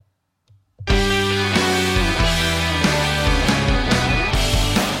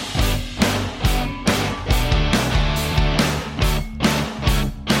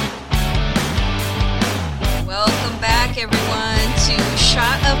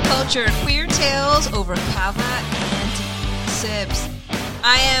culture, queer tales over kava and sips.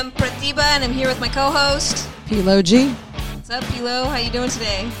 I am Pratibha, and I'm here with my co-host, Pilo G. What's up, Pilo? How you doing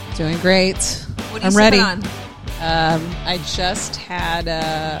today? Doing great. What are you I'm ready. sipping on? I just had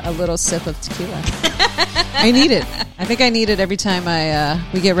a little sip of tequila. I need it. I think I need it every time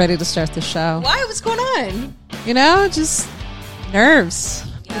we get ready to start the show. Why? What's going on? You know, just nerves.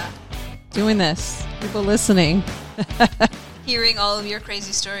 Yeah. Doing this. People listening. Hearing all of your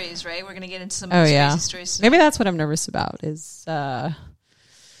crazy stories, right? We're going to get into some of Oh, those yeah. crazy stories today. Maybe that's what I'm nervous about is, God,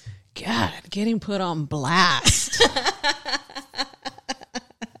 getting put on blast.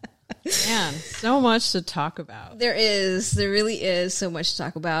 Man, so much to talk about. There really is so much to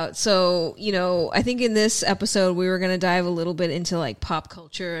talk about. So, you know, I think in this episode, we were going to dive a little bit into like pop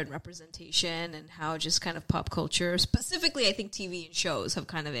culture and representation and how just kind of pop culture, specifically, I think TV and shows have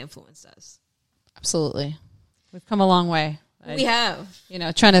kind of influenced us. Absolutely. We've come a long way. We have. You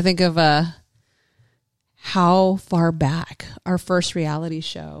know, trying to think of how far back our first reality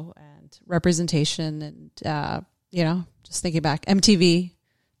show and representation and, you know, just thinking back. MTV,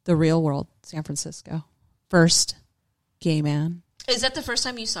 The Real World, San Francisco. First gay man. Is that the first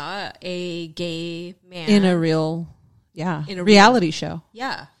time you saw a gay man? In a real, reality show.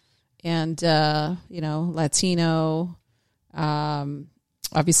 Yeah. And, you know, Latino,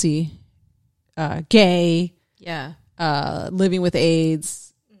 obviously gay. Yeah. Living with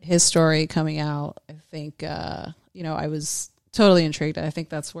AIDS, his story coming out. I think, you know, I was totally intrigued. I think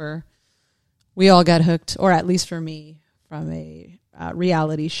that's where we all got hooked, or at least for me, from a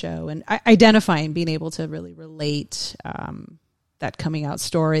reality show and identifying, being able to really relate that coming out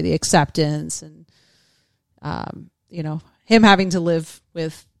story, the acceptance, and, you know, him having to live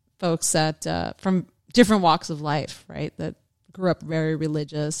with folks that from different walks of life, right, that grew up very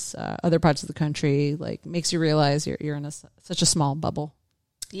religious, other parts of the country, like makes you realize you're in such a small bubble.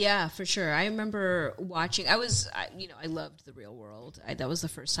 Yeah, for sure. I remember watching, I loved The Real World. That was the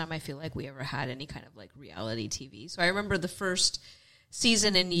first time I feel like we ever had any kind of like reality TV. So I remember the first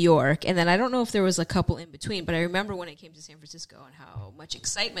season in New York, and then I don't know if there was a couple in between, but I remember when it came to San Francisco and how much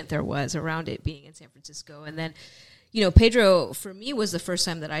excitement there was around it being in San Francisco. And then, you know, Pedro, for me, was the first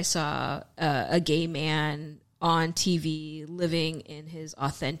time that I saw a gay man on TV living in his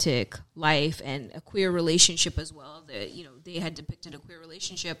authentic life and a queer relationship as well. That, you know, they had depicted a queer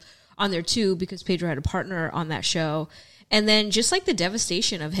relationship on there too, because Pedro had a partner on that show. And then just like the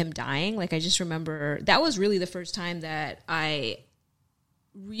devastation of him dying, like I just remember that was really the first time that I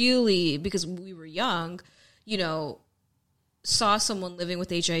really, because we were young, you know, saw someone living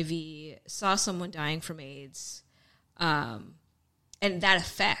with HIV, saw someone dying from AIDS, and that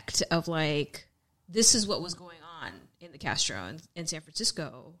effect of like, this is what was going on in the Castro in San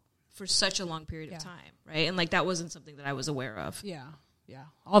Francisco for such a long period of time, right? And like that wasn't something that I was aware of. Yeah, yeah.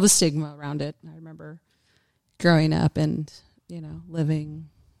 All the stigma around it. I remember growing up and, you know, living,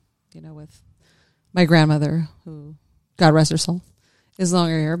 you know, with my grandmother, who, God rest her soul, is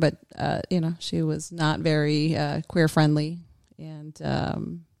longer here, but, you know, she was not very queer friendly, and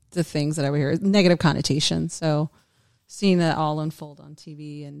the things that I would hear, negative connotation. So seeing that all unfold on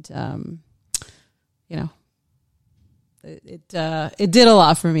TV and, you know, it did a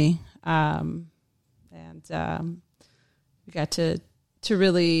lot for me, and we got to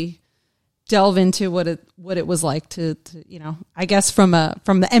really delve into what it was like to you know, I guess from the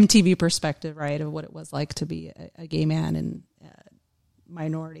MTV perspective, right, of what it was like to be a gay man and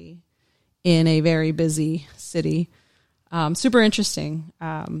minority in a very busy city. Super interesting,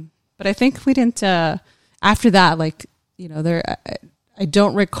 but I think we didn't. After that, like, you know, I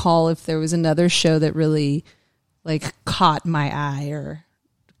don't recall if there was another show that really like caught my eye or,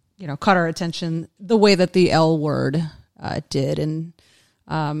 you know, caught our attention the way that the L Word did. And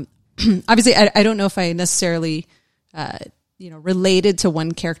obviously I don't know if I necessarily, you know, related to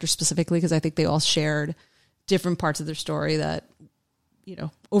one character specifically, because I think they all shared different parts of their story that, you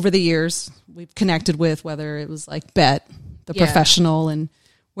know, over the years we've connected with, whether it was like Bet, the professional, and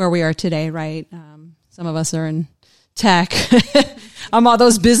where we are today, right? Some of us are in tech. I'm all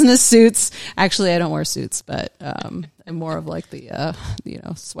those business suits. Actually, I don't wear suits, but I'm more of like the you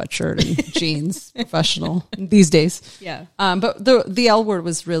know, sweatshirt and jeans professional these days. Yeah. But the L Word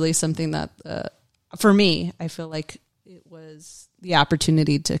was really something that for me, I feel like it was the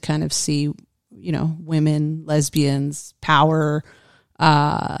opportunity to kind of see, you know, women, lesbians, power,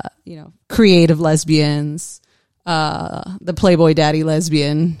 you know, creative lesbians, the Playboy daddy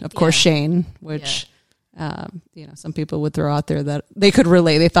lesbian, of course, Shane, which you know, some people would throw out there that they could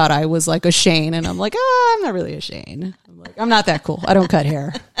relate. They thought I was like a Shane, and I'm like, I'm not really a Shane. I'm like, I'm not that cool. I don't cut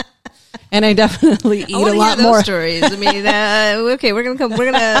hair. and I definitely eat I a lot hear more. those stories. I mean, okay, we're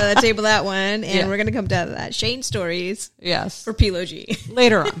gonna table that one, and Yeah. we're gonna come down to that Shane stories Yes, for P-L-O-G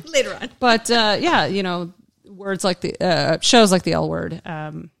later on. later on. But yeah, words like the shows like the L Word,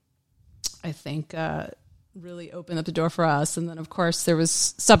 I think really opened up the door for us. And then of course there was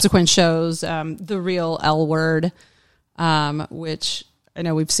subsequent shows, the Real L Word, which I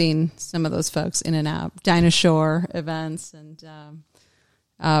know we've seen some of those folks in and out, Dinah Shore events, and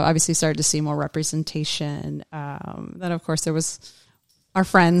obviously started to see more representation. Then of course there was our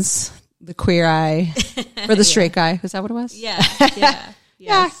friends, the Queer Eye or the Straight Guy. Was that what it was? Yeah. Yeah,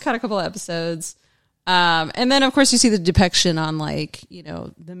 Yes. caught a couple of episodes. And then of course you see the depiction on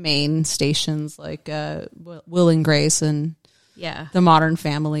the main stations like Will and Grace and Yeah. The Modern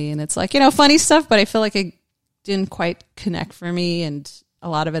Family, and it's like, funny stuff, but I feel like it didn't quite connect for me, and a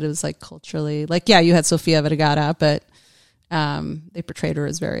lot of it was like culturally, like, yeah, you had Sofia Vergara, but they portrayed her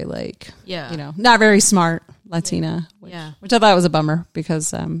as very not very smart Latina, which I thought was a bummer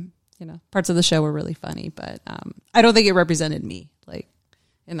because parts of the show were really funny, but I don't think it represented me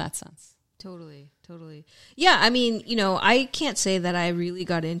in that sense. Totally. Yeah, I mean, I can't say that I really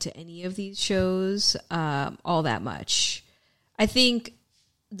got into any of these shows all that much. I think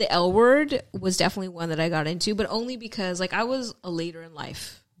the L Word was definitely one that I got into, but only because I was a later in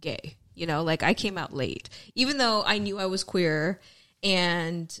life gay. I came out late, even though I knew I was queer,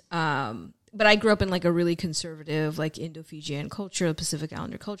 and but I grew up in a really conservative Indo-Fijian culture, Pacific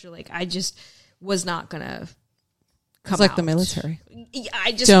Islander culture. I just was not gonna come It's like out. the military.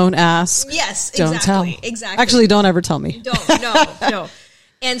 I just Don't ask. Yes, Don't tell. exactly. Actually, don't ever tell me. No.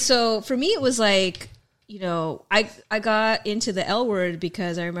 And so for me, it was I got into the L Word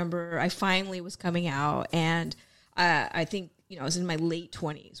because I remember I finally was coming out, and I think I was in my late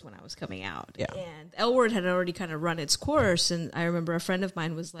 20s when I was coming out. Yeah. And L Word had already kind of run its course, and I remember a friend of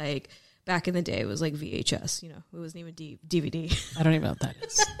mine was back in the day, it was VHS. It wasn't even DVD. I don't even know what that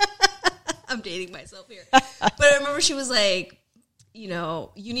is. I'm dating myself here. But I remember she was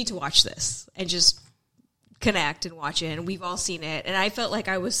you need to watch this and just connect and watch it. And we've all seen it. And I felt like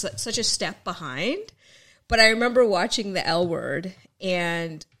I was such a step behind. But I remember watching the L Word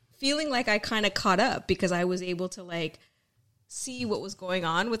and feeling like I kind of caught up because I was able to see what was going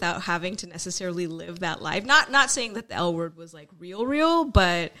on without having to necessarily live that life. Not saying that the L Word was real,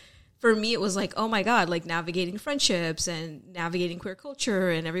 but for me, it was oh my God, navigating friendships and navigating queer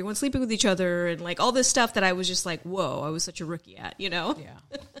culture and everyone sleeping with each other and all this stuff that I was just whoa, I was such a rookie at, Yeah.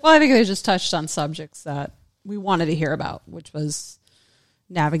 Well, I think they just touched on subjects that we wanted to hear about, which was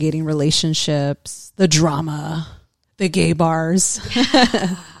navigating relationships, the drama, the gay bars.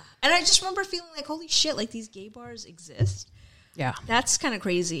 And I just remember feeling holy shit, these gay bars exist. Yeah. That's kind of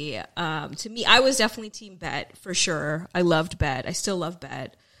crazy. To me, I was definitely team Bet for sure. I loved Bet. I still love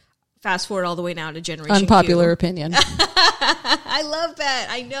Bet. Fast forward all the way now to Generation Unpopular Q. opinion. I love Bet.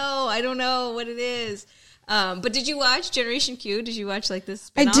 I know. I don't know what it is. But did you watch Generation Q? Did you watch this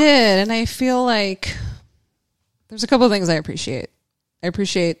spin-off? I did, and I feel like there's a couple of things I appreciate. I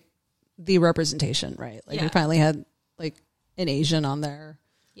appreciate the representation, right? We finally had an Asian on there.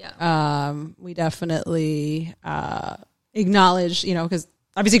 Yeah. We definitely acknowledge, because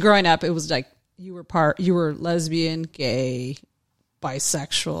obviously growing up, it was you were lesbian, gay,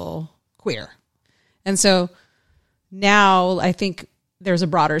 bisexual, queer. And so now I think there's a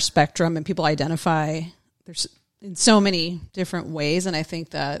broader spectrum and people identify there's in so many different ways. And I think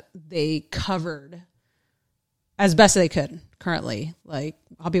that they covered as best they could currently,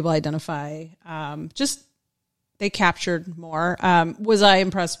 how people identify, just they captured more. Was I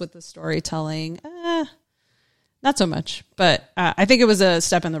impressed with the storytelling? Not so much, but I think it was a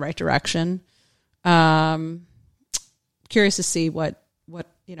step in the right direction. Curious to see what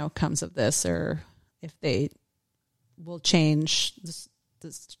comes of this, or if they will change this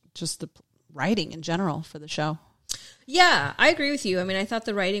just the writing in general for the show. Yeah, I agree with you. I mean, I thought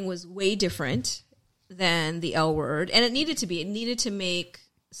the writing was way different than the L Word, and it needed to be. It needed to make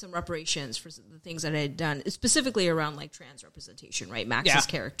some reparations for the things that I had done, specifically around trans representation, right? Max's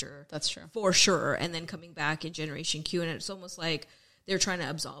character. That's true. For sure. And then coming back in Generation Q, and it's almost like they're trying to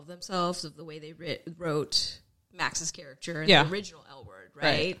absolve themselves of the way they wrote Max's character in the original L Word,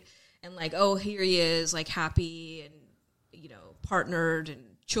 right? And oh, here he is, happy and, partnered and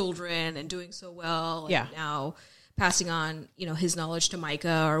children and doing so well. And now passing on, his knowledge to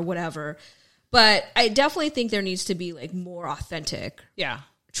Micah or whatever. But I definitely think there needs to be more authentic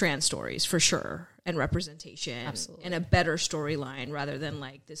trans stories for sure, and representation. Absolutely. And a better storyline rather than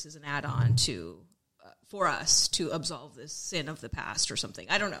this is an add-on to for us to absolve this sin of the past or something.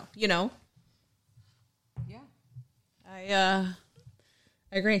 I don't know, Yeah.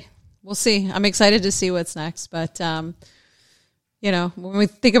 I agree. we'll see. I'm excited to see what's next. But, you know, when we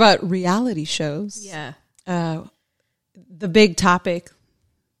think about reality shows, the big topic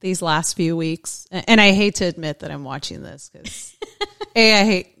these last few weeks, and I hate to admit that I'm watching this because,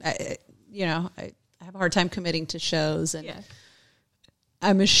 I have a hard time committing to shows, and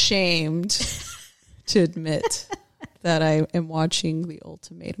I'm ashamed to admit that I am watching the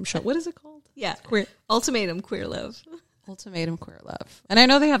Ultimatum show. What is it called? Yeah. Queer. Ultimatum Queer Love. Ultimatum Queer Love. And I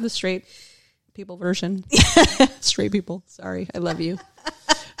know they have the straight people version. Straight people. Sorry. I love you.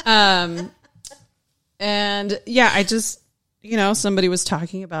 And yeah, I just, somebody was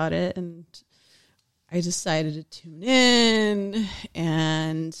talking about it and I decided to tune in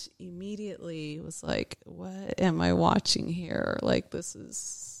and immediately was like, what am I watching here? Like, this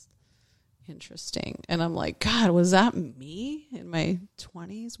is interesting. And I'm like, God, was that me in my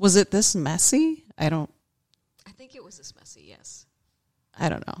 20s? Was it this messy? I think it was this messy, yes. I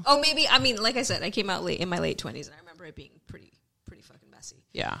don't know. Oh, maybe. I mean, like I said, I came out late in my late 20s, and I remember it being pretty fucking messy.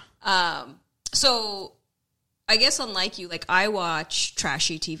 Yeah. So I guess unlike you, like, I watch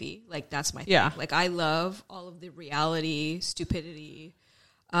trashy TV. Like, that's my thing. Yeah. Like, I love all of the reality, stupidity,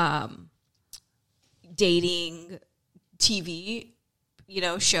 dating TV,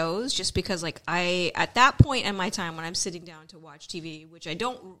 shows, just because, like, at that point in my time when I'm sitting down to watch TV, which I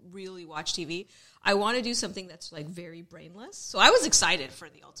don't really watch TV, I want to do something that's, like, very brainless. So I was excited for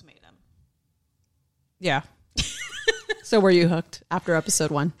the Ultimatum. Yeah. So were you hooked after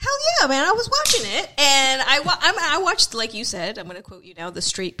episode 1? Hell yeah, man. I was watching it. And I watched, like you said, I'm going to quote you now, the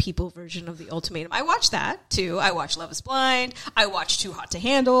straight people version of the Ultimatum. I watched that, too. I watched Love is Blind. I watched Too Hot to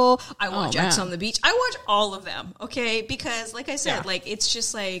Handle. I watched Ex on the Beach. I watch all of them, okay? Because, like I said, like, it's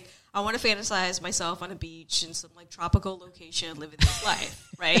just like, I want to fantasize myself on a beach in some, like, tropical location living this life,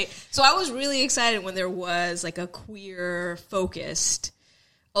 right? So I was really excited when there was, like, a queer-focused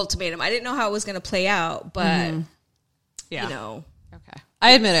Ultimatum. I didn't know how it was going to play out, but... Yeah. Okay.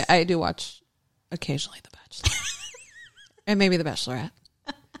 I admit it. I do watch occasionally The Bachelor. And maybe The Bachelorette.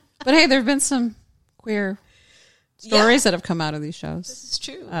 But hey, there have been some queer stories that have come out of these shows. This is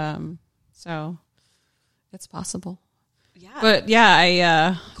true. So it's possible. Yeah. But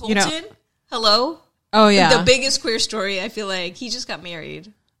yeah, Colton, hello. Oh yeah. The biggest queer story, I feel like he just got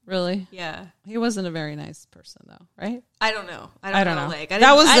married. Really? Yeah. He wasn't a very nice person though, right? I don't know. I don't know. Like,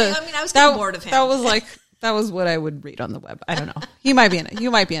 I was getting bored of him. That was like that was what I would read on the web. I don't know. He might be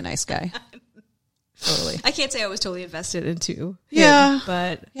a nice guy. Totally. I can't say I was totally invested into him,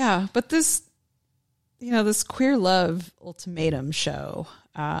 but this, this Queer Love Ultimatum show.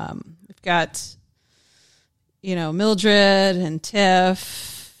 We've got, Mildred and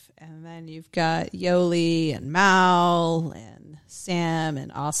Tiff, and then you've got Yoli and Mal and Sam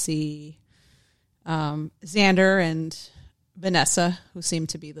and Aussie, Xander and Vanessa, who seem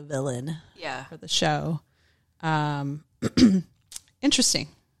to be the villain for the show. Interesting.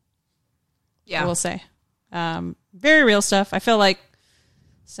 Yeah. I will say. Very real stuff. I feel like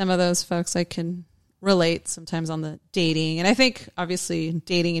some of those folks I can relate sometimes on the dating. And I think, obviously,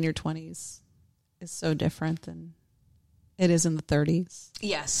 dating in your 20s is so different than it is in the 30s.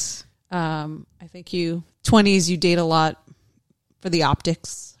 Yes. I think 20s, you date a lot for the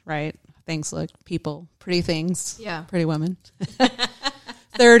optics, right? Things like people, pretty things. Yeah. Pretty women.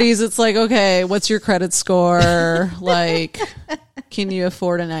 30s, it's like, okay, what's your credit score? Like, can you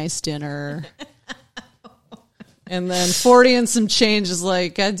afford a nice dinner? And then 40 and some change is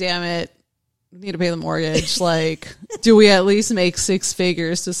like, God damn it, we need to pay the mortgage. Like, do we at least make 6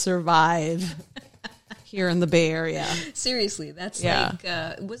 figures to survive here in the Bay Area? Seriously, that's like,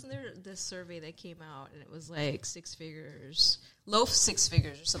 wasn't there this survey that came out and it was like 6 figures, low 6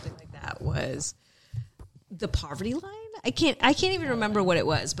 figures or something like that was the poverty line? I can't even remember what it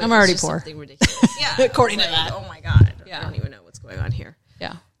was, but I'm already poor. Something ridiculous. Yeah. According to that. Oh my God. I don't even know what's going on here.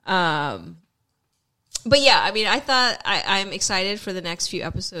 Yeah. But yeah, I mean, I thought I'm excited for the next few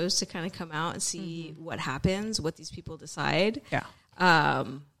episodes to kind of come out and see what happens, what these people decide. Yeah.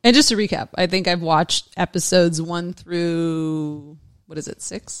 And just to recap, I think I've watched episodes 1 through,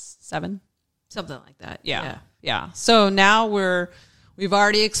 6, 7? Something like that. Yeah. So now we've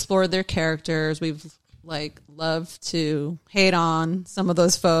already explored their characters. We've loved to hate on some of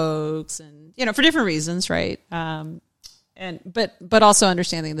those folks and, for different reasons, right? But also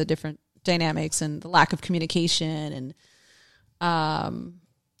understanding the different dynamics and the lack of communication and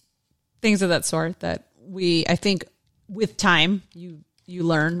things of that sort that I think with time you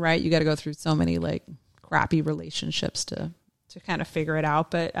learn, right? You got to go through so many crappy relationships to kind of figure it out.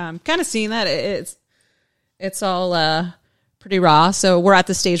 But kind of seeing that it's all pretty raw. So we're at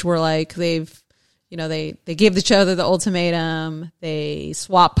the stage where they've they give each other the ultimatum. They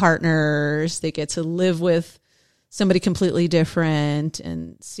swap partners. They get to live with somebody completely different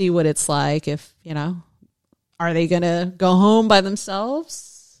and see what it's like. If, are they going to go home by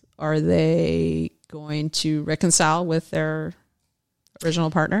themselves? Are they going to reconcile with their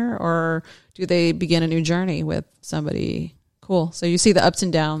original partner, or do they begin a new journey with somebody cool? So you see the ups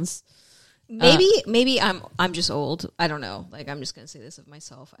and downs. Maybe I'm just old. I don't know. Like, I'm just going to say this of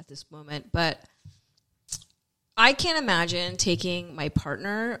myself at this moment, but I can't imagine taking my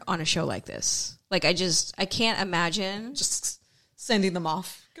partner on a show like this. Like, I can't imagine Just sending them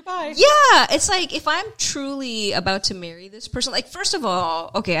off. Goodbye. Yeah, it's like, if I'm truly about to marry this person, like, first of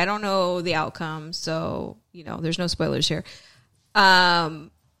all, okay, I don't know the outcome, so, there's no spoilers here.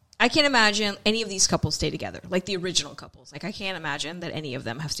 I can't imagine any of these couples stay together, like the original couples. Like, I can't imagine that any of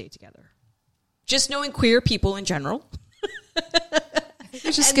them have stayed together. Just knowing queer people in general.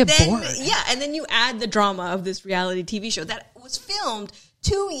 You just get bored. Yeah, and then you add the drama of this reality TV show that was filmed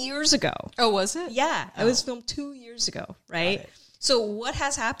 2 years ago. Oh, was it? Yeah, it was filmed 2 years ago, right? So what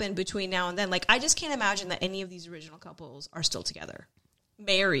has happened between now and then? Like, I just can't imagine that any of these original couples are still together,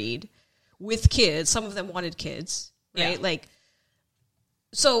 married, with kids. Some of them wanted kids, right? Yeah. Like,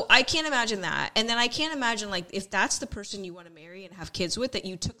 so I can't imagine that. And then I can't imagine, like, if that's the person you want to marry and have kids with, that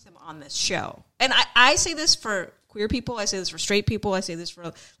you took them on this show. And I say this for queer people. I say this for straight people. I say this for,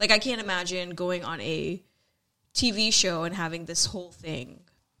 like, I can't imagine going on a TV show and having this whole thing.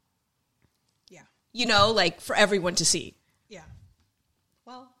 Yeah. Like, for everyone to see. Yeah.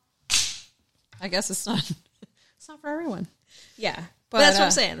 Well, I guess it's not for everyone. Yeah. But that's what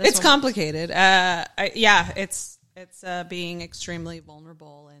I'm saying. It's complicated. It's being extremely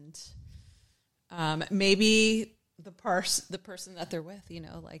vulnerable, and maybe the person that they're with,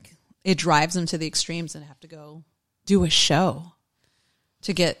 like, it drives them to the extremes and have to go do a show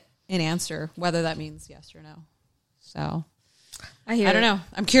to get an answer, whether that means yes or no. So I don't know.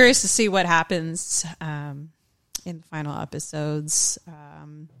 I'm curious to see what happens in the final episodes.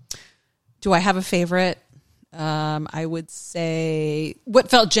 Do I have a favorite? I would say what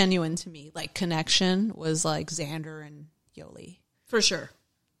felt genuine to me, like connection, was like Xander and Yoli. For sure.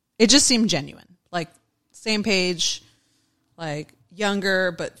 It just seemed genuine. Like, same page, like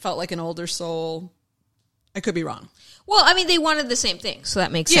younger, but felt like an older soul. I could be wrong. Well, I mean, they wanted the same thing, so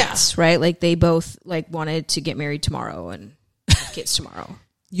that makes sense, right? Like, they both wanted to get married tomorrow and have kids tomorrow.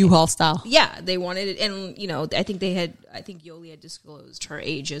 U-Haul style. Yeah, they wanted it, and I think Yoli had disclosed her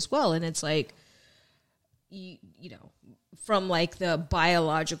age as well, and it's like, from like the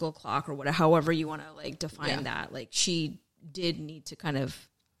biological clock or whatever, however you want to like define that, like, she did need to kind of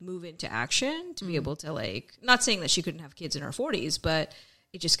move into action to be able to, like, not saying that she couldn't have kids in her 40s, but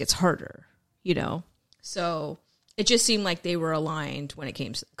it just gets harder, So it just seemed like they were aligned when it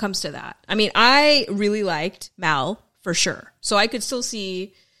comes to that. I mean, I really liked Mal for sure, so I could still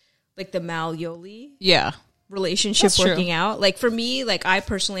see like the Mal Yoli relationship working out. Like, for me, like, I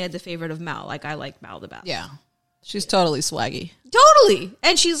personally had the favorite of Mal. Like, I liked Mal the best. Yeah. She's totally swaggy. Totally.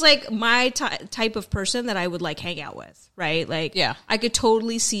 And she's like my type of person that I would like hang out with, right? Like, yeah. I could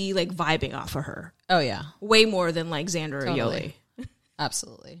totally see like vibing off of her. Oh, yeah. Way more than like Xander or Yoli.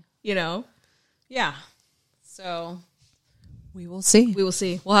 Absolutely. Yeah. So we will see. We will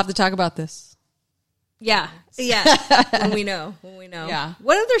see. We'll have to talk about this. Yeah. Yeah. When we know. Yeah.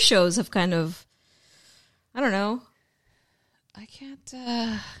 What other shows have kind of, I don't know. I can't,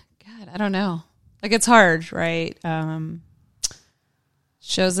 God, I don't know. Like, it's hard, right?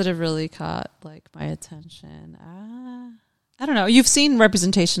 Shows that have really caught like my attention. I don't know. You've seen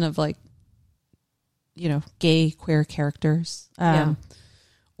representation of like, gay queer characters.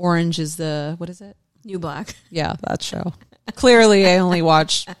 Orange is what is it? New Black. Yeah, that show. Clearly, I only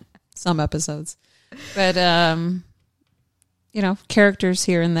watched some episodes, but characters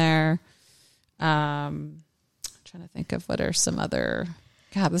here and there. I'm trying to think of what are some other.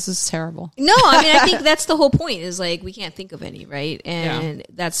 God, this is terrible. No, I mean, I think that's the whole point, is like, we can't think of any, right? And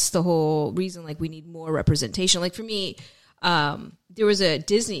that's the whole reason, like, we need more representation. Like, for me, there was a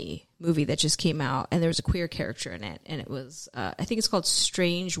Disney movie that just came out, and there was a queer character in it, and it was, I think it's called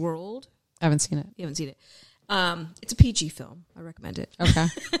Strange World. I haven't seen it. You haven't seen it. It's a PG film. I recommend it. Okay.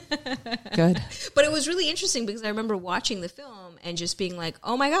 Good. But it was really interesting because I remember watching the film and just being like,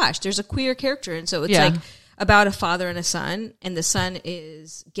 oh my gosh, there's a queer character. And so it's like about a father and a son, and the son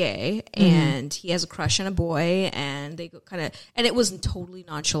is gay and he has a crush on a boy, and they go kind of, and it wasn't totally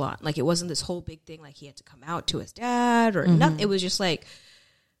nonchalant. Like, it wasn't this whole big thing, like he had to come out to his dad or nothing. It was just like,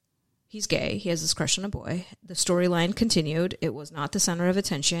 he's gay. He has this crush on a boy. The storyline continued. It was not the center of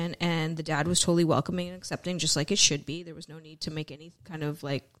attention, and the dad was totally welcoming and accepting, just like it should be. There was no need to make any kind of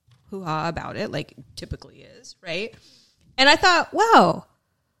like hoo-ha about it, like it typically is, right? And I thought, wow,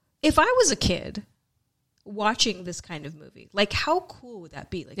 if I was a kid watching this kind of movie, like how cool would that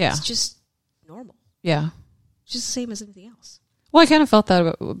be? Like it's just normal. Yeah. It's just the same as anything else. Well, I kind of felt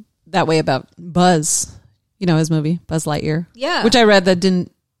that way about Buzz, his movie, Buzz Lightyear. Yeah. Which I read that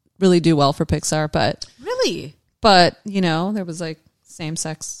didn't really do well for Pixar, but... Really? But, there was like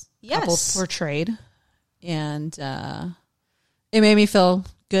same-sex couples Yes. portrayed. And it made me feel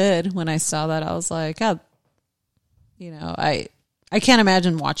good when I saw that. I was like, God, I can't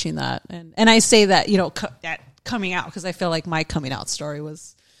imagine watching that. And I say that, that coming out, because I feel like my coming out story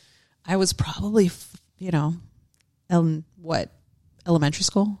was, I was probably, elementary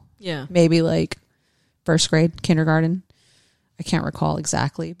school? Yeah. Maybe like first grade, kindergarten. I can't recall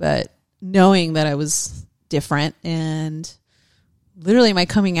exactly, but knowing that I was different, and literally my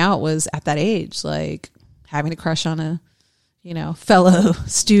coming out was at that age, like having a crush on a, fellow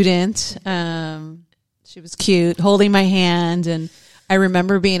student. She was cute, holding my hand, and I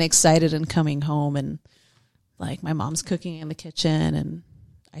remember being excited and coming home, and like my mom's cooking in the kitchen, and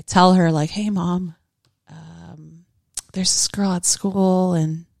I tell her like, "Hey, Mom, there's this girl at school,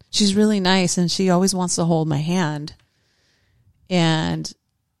 and she's really nice, and she always wants to hold my hand." And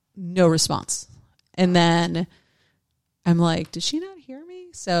no response. And then I'm like, did she not hear me?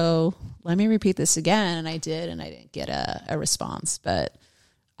 So let me repeat this again. And I did, and I didn't get a response. But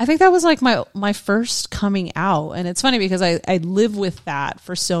I think that was like my first coming out. And it's funny because I lived with that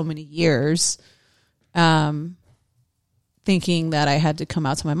for so many years, thinking that I had to come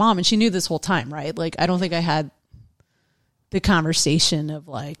out to my mom. And she knew this whole time, right? Like, I don't think I had the conversation of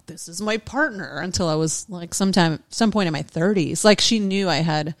like, this is my partner, until I was like some point in my 30s. Like, she knew I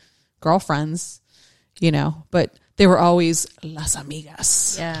had girlfriends, but they were always las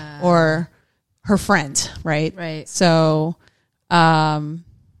amigas, or her friend, right? Right. So, I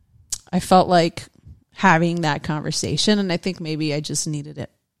felt like having that conversation, and I think maybe I just needed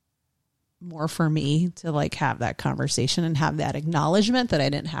it more for me to like have that conversation and have that acknowledgement that I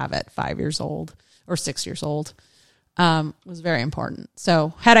didn't have at 5 years old or 6 years old. Was very important.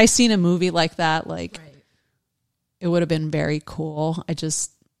 So had I seen a movie like that, like it would have been very cool. I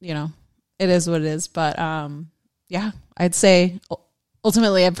just, it is what it is. But I'd say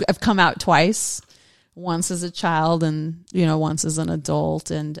ultimately I've come out twice, once as a child and, once as an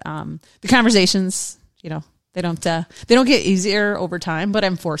adult. And the conversations, they don't get easier over time, but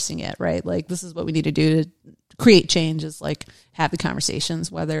I'm forcing it, right? Like, this is what we need to do to create change, is like have the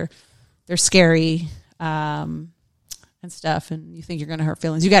conversations, whether they're scary, and stuff, and you think you're going to hurt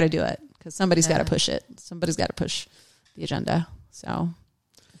feelings. You got to do it, because somebody's got to push it. Somebody's got to push the agenda. So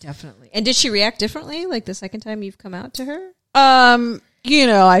definitely. And did she react differently, like the second time you've come out to her?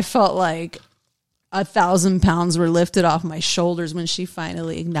 I felt like 1,000 pounds were lifted off my shoulders when she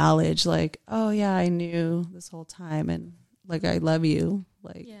finally acknowledged, like, oh yeah, I knew this whole time, and like, I love you.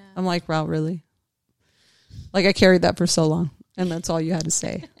 Like, I'm like, wow, really? Like, I carried that for so long, and that's all you had to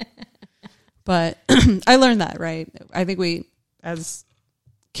say. But I learned that, right? I think we, as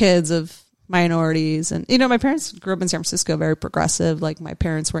kids of minorities, and, my parents grew up in San Francisco, very progressive. Like, my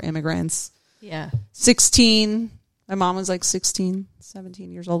parents were immigrants. Yeah. 16, my mom was like 16,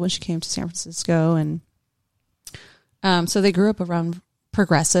 17 years old when she came to San Francisco. And so they grew up around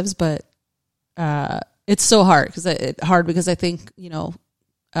progressives, but it's so hard because I think,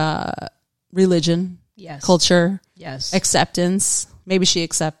 religion, yes, culture, yes, acceptance. Maybe she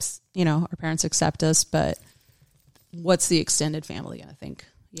accepts, our parents accept us, but what's the extended family, I think,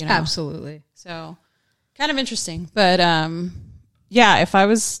 Absolutely. So kind of interesting. But if I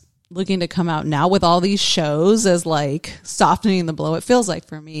was looking to come out now with all these shows as like softening the blow, it feels like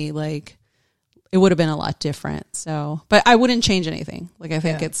for me, like it would have been a lot different. So, but I wouldn't change anything. Like, I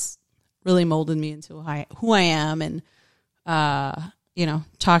think it's really molded me into who I am, and,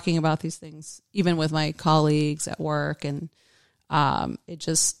 talking about these things, even with my colleagues at work. And it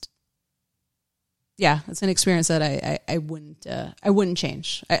just, it's an experience that I wouldn't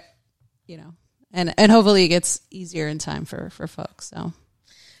change. And hopefully it gets easier in time for folks. So,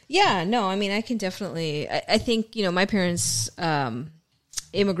 yeah, no, I mean, I can definitely, I think, my parents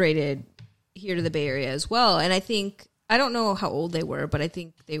immigrated here to the Bay Area as well. And I think, I don't know how old they were, but I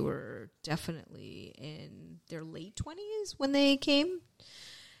think they were definitely in their late 20s when they came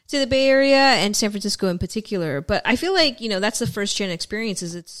to the Bay Area, and San Francisco in particular. But I feel like, that's the first gen experience,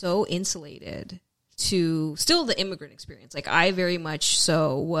 is it's so insulated to still the immigrant experience. Like, I very much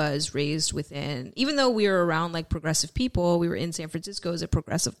so was raised within, even though we were around like progressive people, we were in San Francisco as a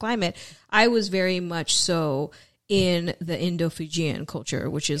progressive climate, I was very much so in the Indo-Fijian culture,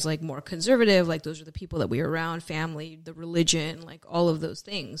 which is like more conservative. Like those are the people that we were around, family, the religion, like all of those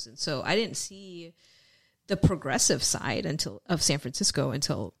things. And so I didn't see the progressive side of San Francisco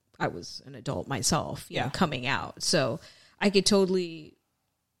until I was an adult myself, you know, coming out. So I could totally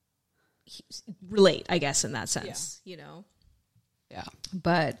relate, I guess, in that sense, you know? Yeah.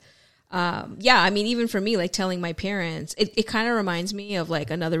 But I mean, even for me, like telling my parents, it kind of reminds me of like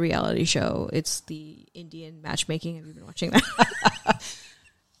another reality show. It's the Indian matchmaking. Have you been watching that?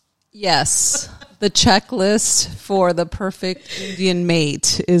 Yes. The checklist for the perfect Indian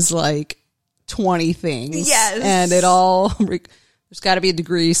mate is like 20 things. Yes. And it all, there's got to be a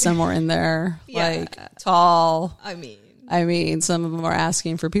degree somewhere in there. Like tall. I mean, some of them are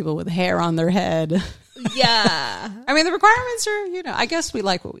asking for people with hair on their head. Yeah. I mean, the requirements are, you know, I guess we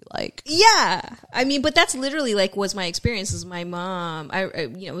like what we like. Yeah. I mean, but that's literally like was my experience as my mom.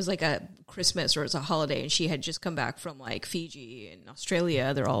 You know, it was like a Christmas or it was a holiday and she had just come back from like Fiji and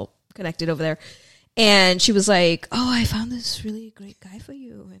Australia. They're all connected over there. And she was like, "Oh, I found this really great guy for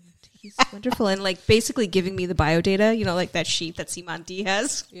you. And he's wonderful." And like basically giving me the bio data, you know, like that sheet that Simanti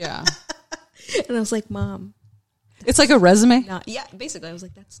has. Yeah. And I was like, "Mom, it's like a resume. Basically, I was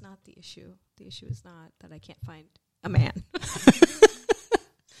like, that's not the issue. The issue is not that I can't find a man."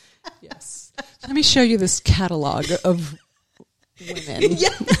 Yes. Let me show you this catalog of women.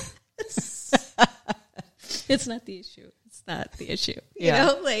 Yes. It's not the issue. It's not the issue. You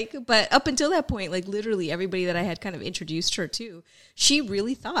know, like, but up until that point, like literally everybody that I had kind of introduced her to, she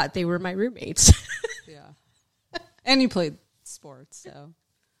really thought they were my roommates. Yeah. And you played sports, so.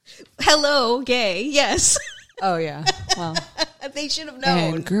 Hello, gay. Yes. Oh, yeah. Well, they should have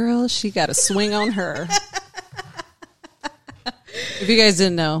known. And girl, she got a swing on her. If you guys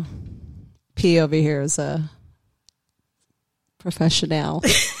didn't know, P over here is a professional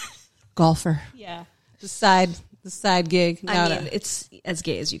golfer. Yeah. The side gig. I mean, it's as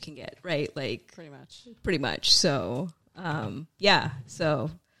gay as you can get, right? Like pretty much. So,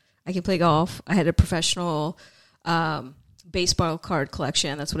 so I can play golf. I had a professional, baseball card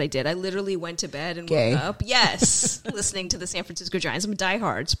collection. That's what I did. I literally went to bed and woke up. Yes. Listening to the San Francisco Giants. I'm a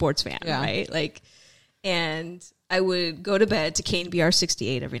diehard sports fan, right? Like, and I would go to bed to KNBR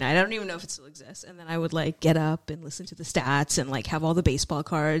 68 every night. I don't even know if it still exists. And then I would like get up and listen to the stats and like have all the baseball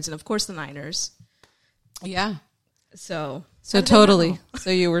cards and of course the Niners. Yeah. So totally. So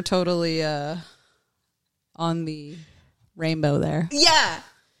you were totally on the rainbow there. Yeah.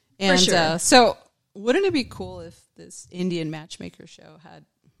 And for sure. So wouldn't it be cool if this Indian matchmaker show had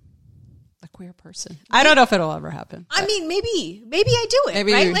a queer person? I don't know if it'll ever happen. I mean, maybe I do it,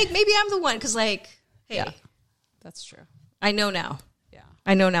 right? Like maybe I'm the one because like, hey, that's true. I know now. Yeah.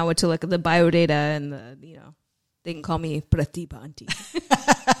 I know now what to look at the bio data and the, you know, they can call me Pratibha Auntie.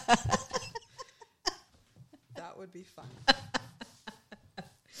 That would be fun.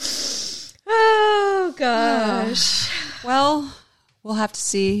 Oh, gosh. Well, we'll have to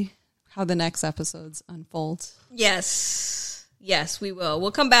see how the next episodes unfold. Yes, we will.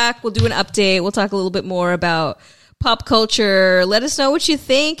 We'll come back. We'll do an update. We'll talk a little bit more about pop culture. Let us know what you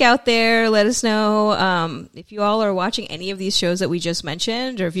think out there. Let us know if you all are watching any of these shows that we just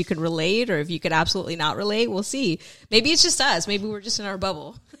mentioned, or if you could relate, or if you could absolutely not relate. We'll see. Maybe it's just us. Maybe we're just in our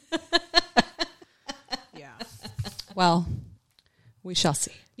bubble. Yeah. Well, we shall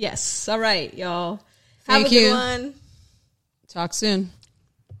see. Yes. All right, y'all. Thank Have a you. good one. Talk soon.